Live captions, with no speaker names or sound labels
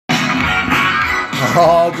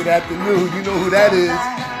Oh, good afternoon. You know who that is.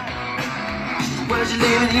 Where's you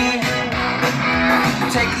living here?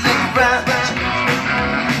 Take a look around.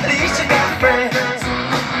 At least you got friends.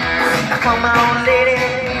 Now come on, lady.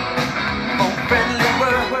 On friendly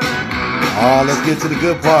world. Oh, let's get to the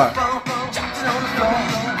good part. Jumping on the floor.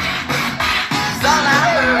 It's all I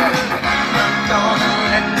heard. I'm gonna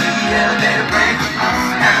let the elevator break.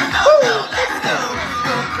 Let's go.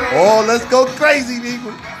 Oh, let's go crazy,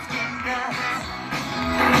 people.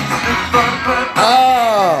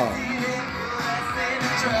 Oh.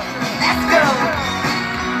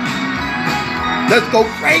 Let's go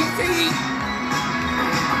crazy.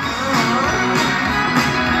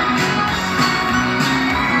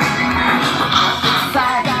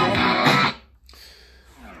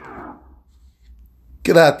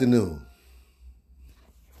 Good afternoon.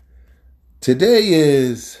 Today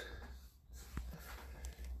is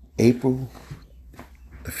April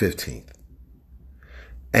the 15th.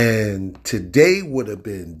 And today would have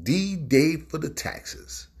been D-Day for the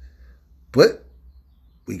taxes. But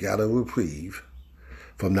we got a reprieve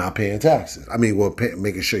from not paying taxes. I mean,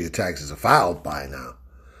 making sure your taxes are filed by now.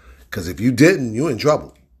 Because if you didn't, you're in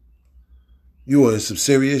trouble. You were in some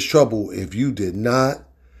serious trouble if you did not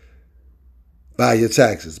file your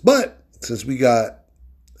taxes. But since we got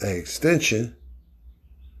an extension,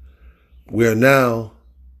 we're now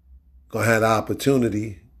going to have the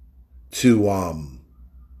opportunity to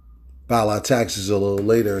file our taxes a little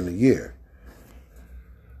later in the year.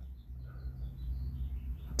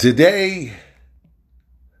 Today,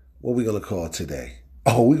 what are we going to call today?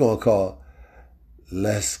 Oh, we're going to call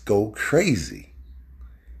Let's Go Crazy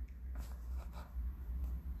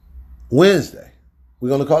Wednesday. That's what we're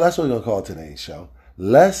going to call today's show.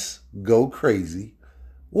 Let's Go Crazy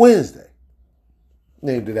Wednesday.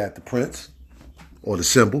 Named it after Prince or the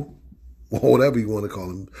symbol or whatever you want to call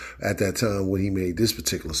him at that time when he made this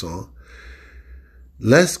particular song.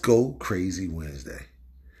 Let's Go Crazy Wednesday.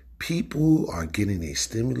 People are getting their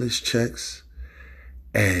stimulus checks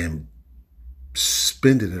and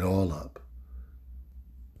spending it all up.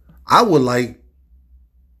 I would like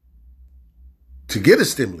to get a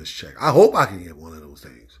stimulus check. I hope I can get one of those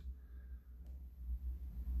things.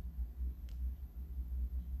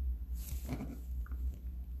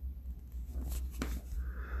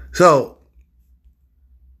 So,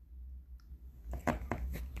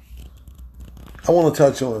 I want to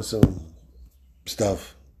touch on some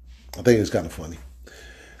stuff. I think it's kind of funny.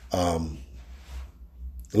 A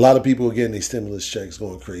lot of people are getting their stimulus checks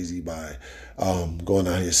going crazy by going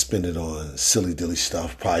out here spending on silly dilly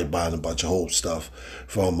stuff, probably buying a bunch of old stuff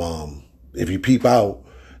from, if you peep out,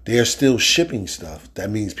 they're still shipping stuff. That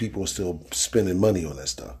means people are still spending money on that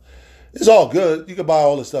stuff. It's all good. You can buy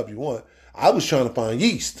all the stuff you want. I was trying to find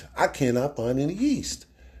yeast. I cannot find any yeast.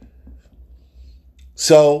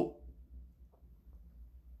 So,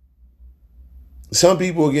 some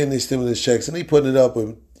people are getting their stimulus checks and they putting it up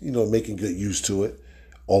and, making good use to it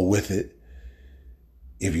or with it.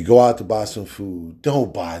 If you go out to buy some food,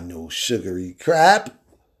 don't buy no sugary crap.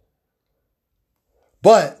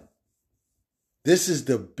 But this is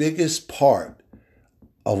the biggest part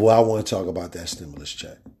of what I want to talk about, that stimulus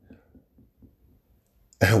check.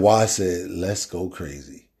 And why I said, let's go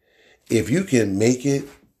crazy. If you can make it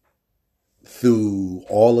through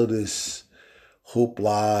all of this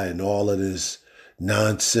hoopla and all of this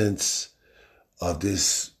nonsense of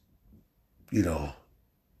this,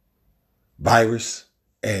 virus,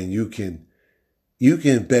 and you can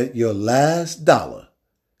bet your last dollar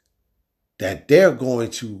that they're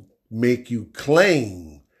going to make you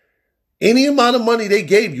claim any amount of money they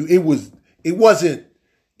gave you. It wasn't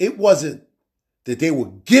that they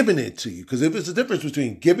were giving it to you, because if it's a difference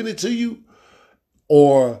between giving it to you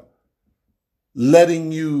or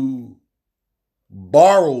letting you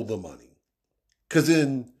borrow the money. Because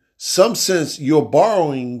in some sense, you're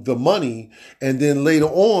borrowing the money, and then later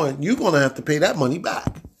on, you're going to have to pay that money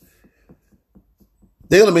back.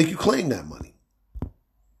 They're going to make you claim that money.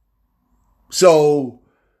 So,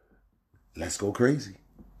 let's go crazy.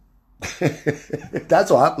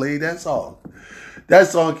 That's why I played that song. That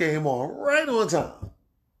song came on right on time.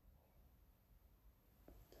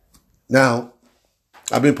 Now,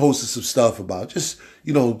 I've been posting some stuff about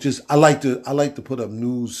I like to put up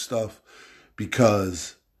news stuff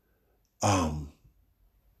because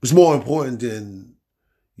it's more important than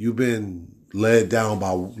you've been led down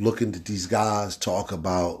by looking at these guys talk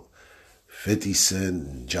about 50 Cent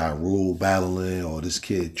and Ja Rule battling, or this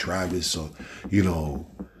kid Travis, or,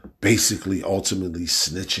 basically ultimately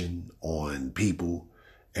snitching on people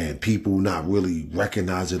and people not really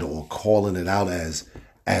recognizing it or calling it out as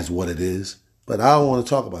what it is. But I don't want to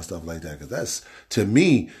talk about stuff like that because that's, to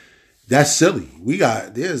me, that's silly.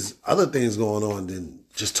 There's other things going on than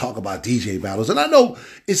just talk about DJ battles. And I know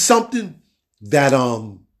it's something that,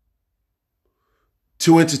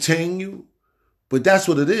 to entertain you, but that's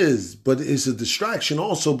what it is. But it's a distraction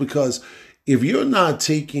also because if you're not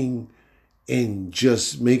taking and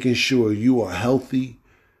just making sure you are healthy,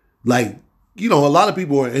 like, a lot of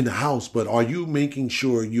people are in the house, but are you making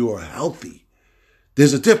sure you are healthy?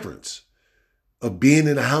 There's a difference of being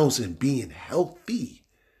in the house and being healthy.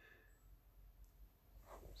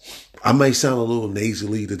 I might sound a little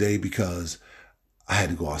nasally today because I had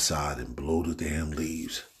to go outside and blow the damn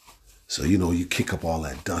leaves. So, you kick up all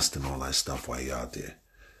that dust and all that stuff while you're out there.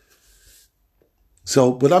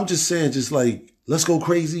 So, but I'm just saying, just like, let's go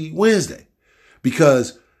crazy Wednesday.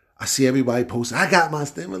 Because I see everybody posting, I got my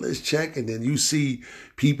stimulus check. And then you see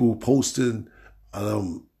people posting,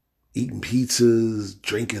 eating pizzas,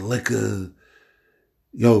 drinking liquor.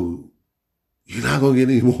 Yo, you're not going to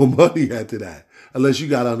get any more money after that unless you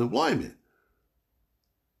got unemployment.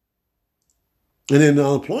 And then the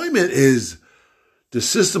unemployment is, the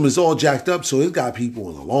system is all jacked up, so it's got people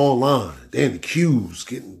in a long line. They're in the queues,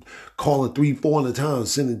 calling 300-400 at a time,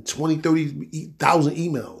 sending 20,000-30,000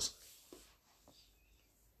 emails.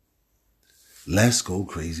 Let's go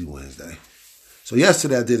crazy Wednesday. So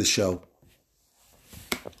yesterday I did a show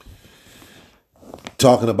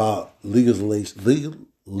talking about legalizing,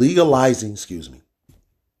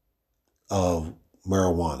 of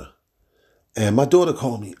marijuana. And my daughter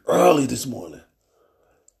called me early this morning.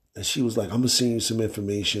 And she was like, I'm going to send you some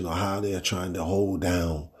information on how they're trying to hold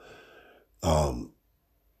down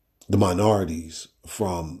the minorities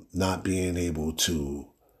from not being able to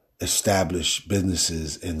establish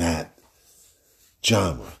businesses in that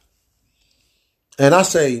genre. And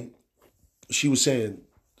she was saying,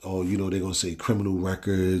 oh, they're going to say criminal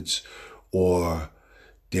records, or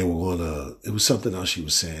they were going to, it was something else she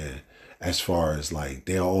was saying, as far as like,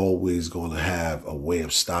 they're always going to have a way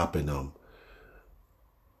of stopping them.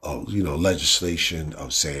 Legislation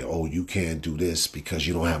of saying, oh, you can't do this because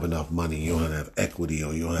you don't have enough money, you don't have equity,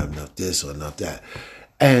 or you don't have enough this or enough that.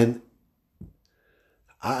 And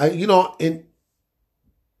I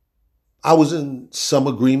was in some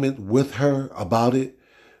agreement with her about it,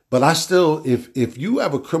 but I still, if you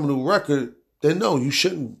have a criminal record, then no, you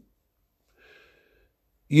shouldn't,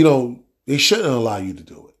 they shouldn't allow you to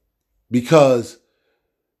do it, because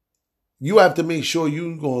you have to make sure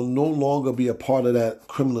you're going to no longer be a part of that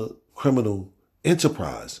criminal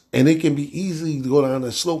enterprise. And it can be easy to go down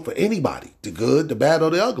that slope for anybody, the good, the bad,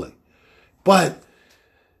 or the ugly. But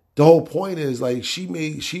the whole point is, like, she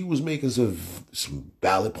was making some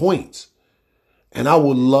valid points. And I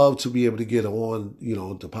would love to be able to get on,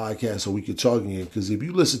 the podcast so we could talk again. Because if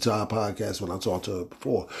you listen to our podcast when I talked to her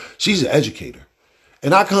before, she's an educator.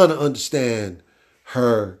 And I kind of understand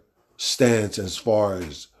her stance as far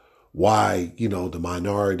as why, the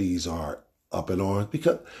minorities are up in arms.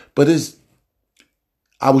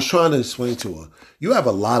 I was trying to explain to her, you have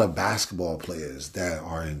a lot of basketball players that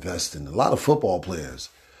are investing, a lot of football players,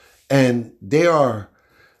 and they are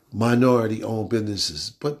minority-owned businesses,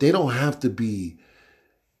 but they don't have to be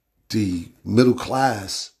the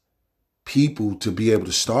middle-class people to be able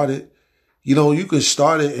to start it. You can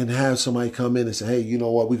start it and have somebody come in and say, hey, you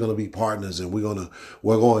know what, we're going to be partners, and we're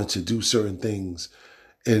going to do certain things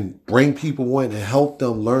and bring people in and help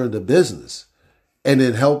them learn the business. And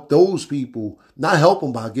then help those people, not help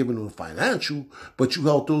them by giving them financial, but you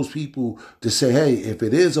help those people to say, hey, if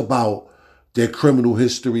it is about their criminal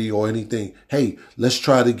history or anything, hey, let's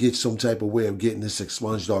try to get some type of way of getting this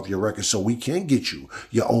expunged off your record so we can get you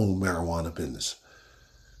your own marijuana business.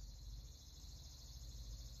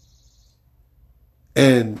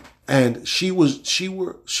 And she was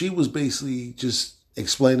basically just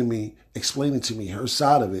explaining to me her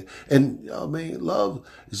side of it. And Love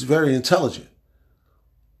is very intelligent.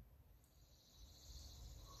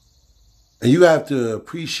 And you have to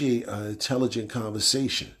appreciate an intelligent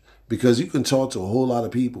conversation, because you can talk to a whole lot of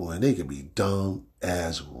people and they can be dumb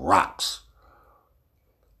as rocks.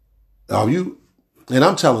 And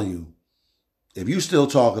I'm telling you, if you still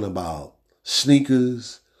talking about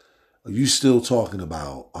sneakers, or you still talking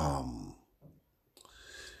about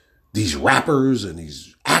these rappers and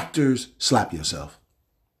these actors, slap yourself.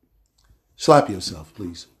 Slap yourself,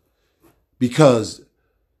 please. Because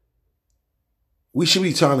we should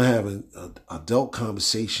be trying to have adult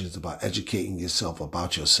conversations about educating yourself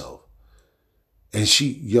about yourself. And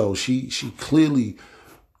she clearly,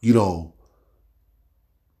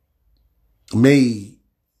 made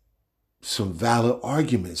some valid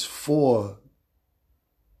arguments for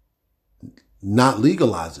not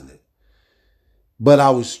legalizing it. But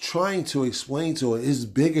I was trying to explain to her it's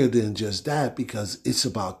bigger than just that because it's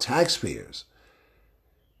about taxpayers.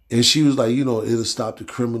 And she was like, it'll stop the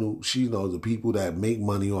criminal. The people that make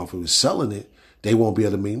money off of it selling it, they won't be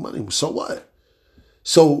able to make money. So what?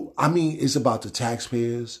 So, it's about the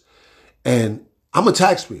taxpayers. And I'm a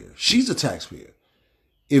taxpayer. She's a taxpayer.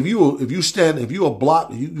 If you're a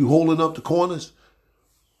block, you holding up the corners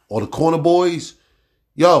or the corner boys,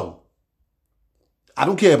 I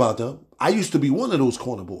don't care about them. I used to be one of those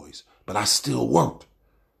corner boys, but I still worked.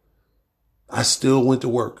 I still went to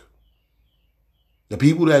work. The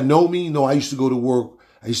people that know me know I used to go to work.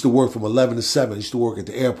 I used to work from 11 to 7. I used to work at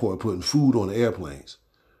the airport putting food on the airplanes.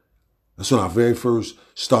 That's when I very first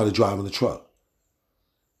started driving the truck.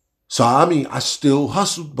 So, I still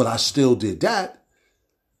hustled, but I still did that.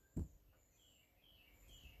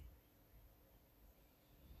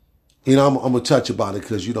 I'm going to touch about it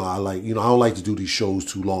because, I don't like to do these shows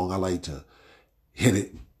too long. I like to hit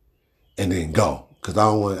it and then go because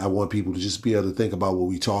I want people to just be able to think about what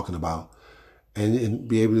we're talking about and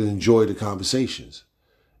be able to enjoy the conversations.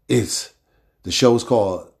 The show is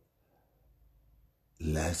called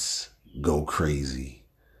Let's Go Crazy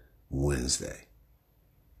Wednesday.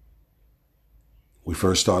 We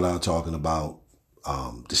first started out talking about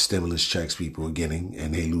the stimulus checks people are getting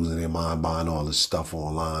and they losing their mind buying all this stuff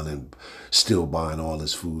online and still buying all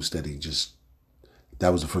this food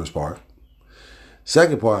that was the first part.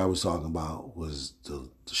 Second part I was talking about was the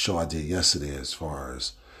show I did yesterday as far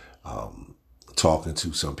as talking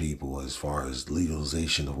to some people as far as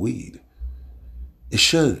legalization of weed. It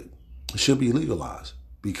should be legalized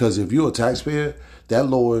because if you're a taxpayer, that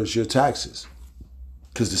lowers your taxes.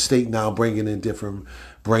 Because the state now bringing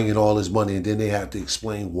all this money, and then they have to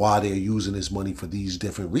explain why they're using this money for these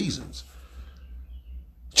different reasons.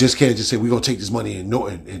 Just can't just say we're gonna take this money and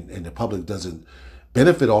the public doesn't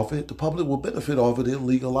benefit off it. The public will benefit off it in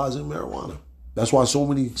legalizing marijuana. That's why so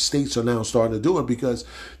many states are now starting to do it because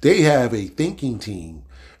they have a thinking team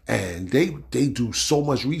and they do so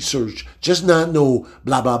much research, just not know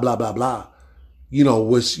blah blah blah blah blah.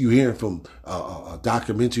 What you hearing from a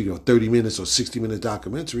documentary or 30 minutes or 60-minute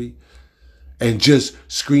documentary and just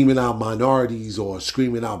screaming out minorities or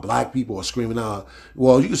screaming out black people or screaming out,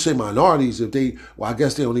 well, you can say minorities I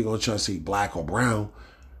guess they're only going to try to say black or brown,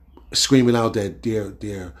 screaming out that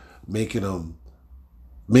they're making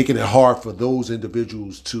it hard for those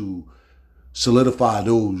individuals to solidify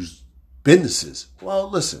those businesses. Well,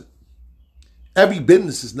 listen, every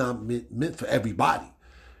business is not meant for everybody.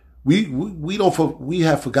 We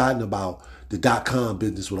have forgotten about the .com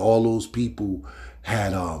business when all those people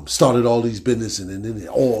had started all these businesses and then they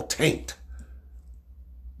all tanked.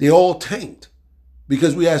 They all tanked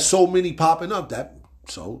because we had so many popping up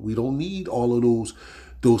so we don't need all of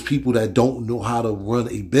those people that don't know how to run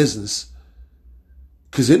a business.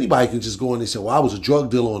 Because anybody can just go in and say, well, I was a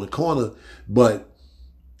drug dealer on the corner, but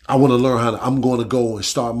I want to learn I'm going to go and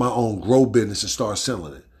start my own grow business and start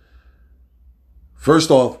selling it.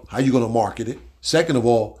 First off, how you going to market it? Second of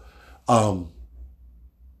all,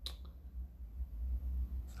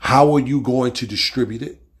 how are you going to distribute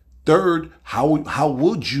it? Third, how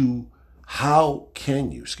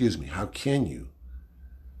can you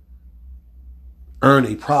earn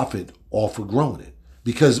a profit off of growing it?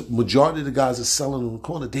 Because majority of the guys that are selling on the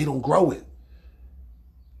corner, they don't grow it.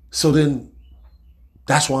 So then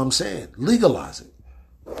that's why I'm saying legalize it.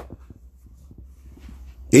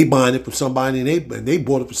 They buying it from somebody and they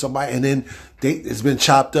bought it from somebody and then it's been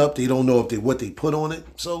chopped up. They don't know what they put on it.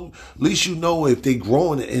 So at least if they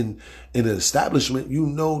growing it in an establishment,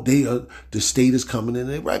 the state is coming in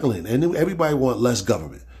and they're regulating. And everybody want less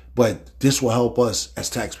government. But this will help us as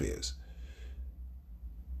taxpayers.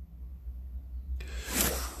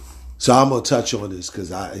 So I'm gonna touch on this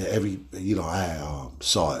because I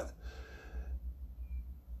saw it.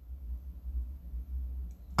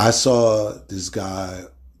 I saw this guy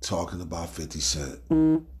talking about 50 Cent,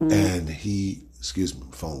 and excuse me,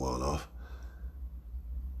 phone went off.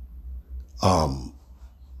 And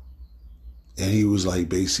he was like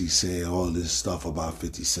basically saying all this stuff about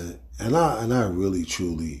 50 Cent, and I really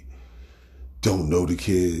truly don't know the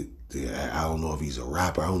kid. I don't know if he's a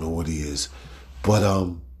rapper. I don't know what he is, but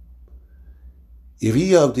if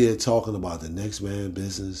he up there talking about the next man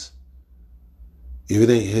business, if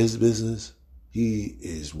it ain't his business, he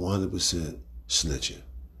is 100% snitching.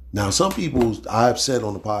 Now, some people, I've said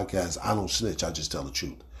on the podcast, I don't snitch, I just tell the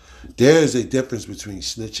truth. There is a difference between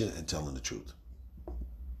snitching and telling the truth.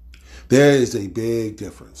 There is a big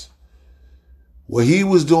difference. What he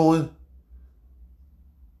was doing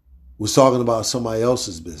was talking about somebody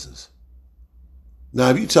else's business. Now,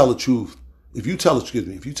 if you tell the truth, if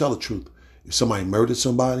If somebody murdered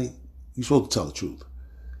somebody, you're supposed to tell the truth.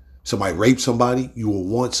 If somebody raped somebody, you will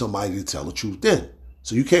want somebody to tell the truth then.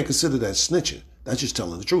 So you can't consider that snitching. That's just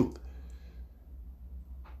telling the truth.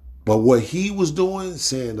 But what he was doing,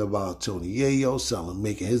 saying about Tony Yayo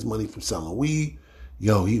making his money from selling weed,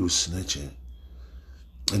 yo, he was snitching.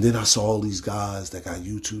 And then I saw all these guys that got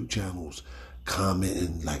YouTube channels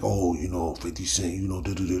commenting like, oh, 50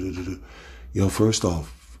 Cent, Yo, first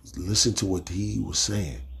off, listen to what he was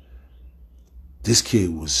saying. This kid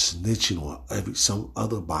was snitching on some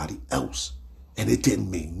other body else. And it didn't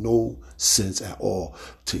make no sense at all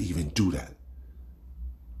to even do that.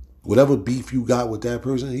 Whatever beef you got with that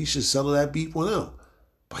person, he should settle that beef with them.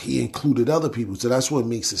 But he included other people, so that's what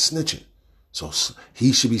makes it snitching. So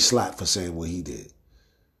he should be slapped for saying what he did.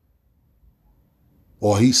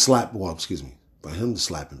 Or he slapped, for him to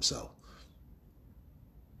slap himself.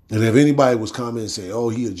 And if anybody was commenting and say, oh,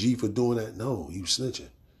 he a G for doing that, no, he was snitching.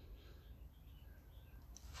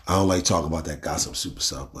 I don't like talking about that gossip super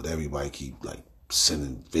stuff, but everybody keep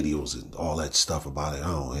sending videos and all that stuff about it.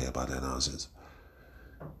 I don't hear about that nonsense.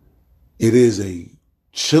 It is a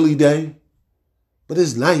chilly day, but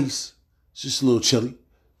it's nice. It's just a little chilly.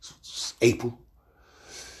 It's April.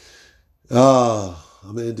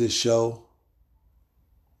 I'm in this show,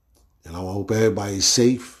 and I hope everybody's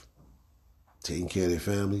safe, taking care of their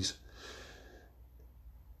families.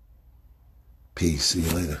 Peace. See you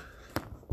later.